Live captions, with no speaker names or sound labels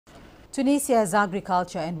Tunisia's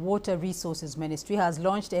Agriculture and Water Resources Ministry has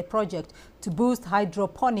launched a project to boost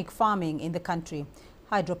hydroponic farming in the country.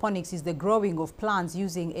 Hydroponics is the growing of plants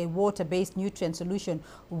using a water-based nutrient solution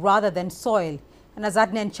rather than soil. And as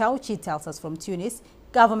Adnan Chauchi tells us from Tunis,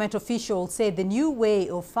 government officials say the new way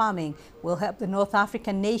of farming will help the North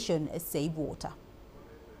African nation save water.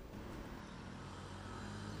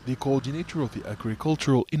 The coordinator of the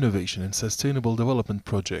Agricultural Innovation and Sustainable Development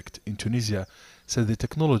Project in Tunisia said the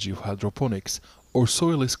technology of hydroponics, or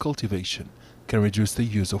soilless cultivation, can reduce the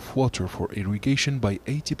use of water for irrigation by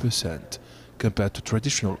 80% compared to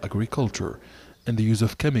traditional agriculture, and the use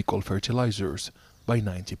of chemical fertilizers by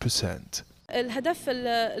 90%.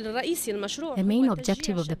 The main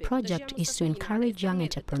objective of the project is to encourage young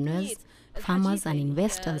entrepreneurs, farmers and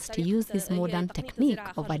investors to use this modern technique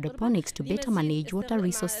of hydroponics to better manage water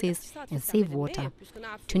resources and save water.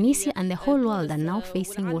 Tunisia and the whole world are now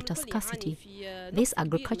facing water scarcity. This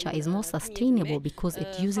agriculture is more sustainable because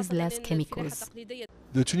it uses less chemicals.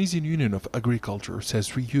 The Tunisian Union of Agriculture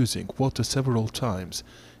says reusing water several times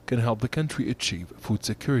can help the country achieve food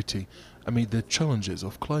security amid the challenges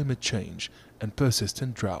of climate change and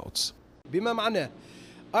persistent droughts.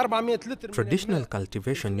 Traditional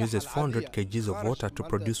cultivation uses 400 kg of water to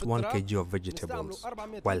produce 1 kg of vegetables,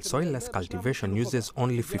 while soilless cultivation uses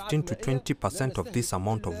only 15 to 20% of this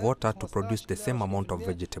amount of water to produce the same amount of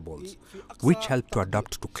vegetables, which help to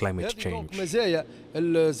adapt to climate change. The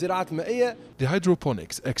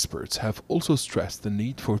hydroponics experts have also stressed the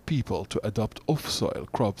need for people to adopt off-soil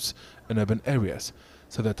crops in urban areas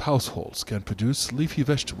so that households can produce leafy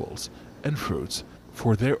vegetables and fruits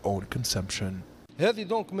for their own consumption.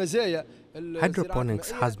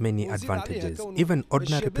 Hydroponics has many advantages. Even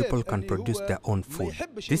ordinary people can produce their own food.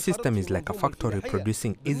 This system is like a factory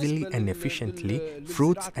producing easily and efficiently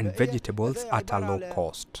fruits and vegetables at a low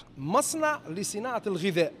cost.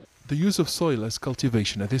 The use of soilless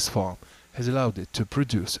cultivation at this farm has allowed it to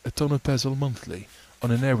produce a ton of basil monthly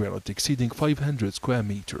on an area not exceeding 500 square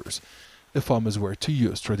meters. If farmers were to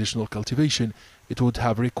use traditional cultivation, it would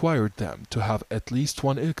have required them to have at least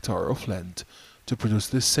 1 hectare of land to produce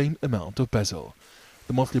the same amount of basil.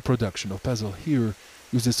 The monthly production of basil here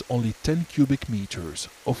uses only 10 cubic meters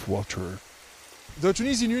of water. The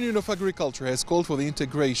Tunisian Union of Agriculture has called for the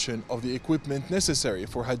integration of the equipment necessary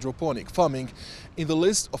for hydroponic farming in the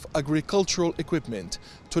list of agricultural equipment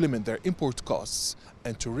to limit their import costs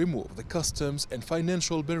and to remove the customs and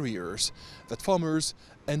financial barriers that farmers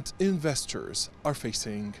and investors are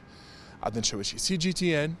facing. Adnan Chauchi,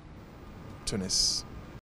 CGTN, Tunis.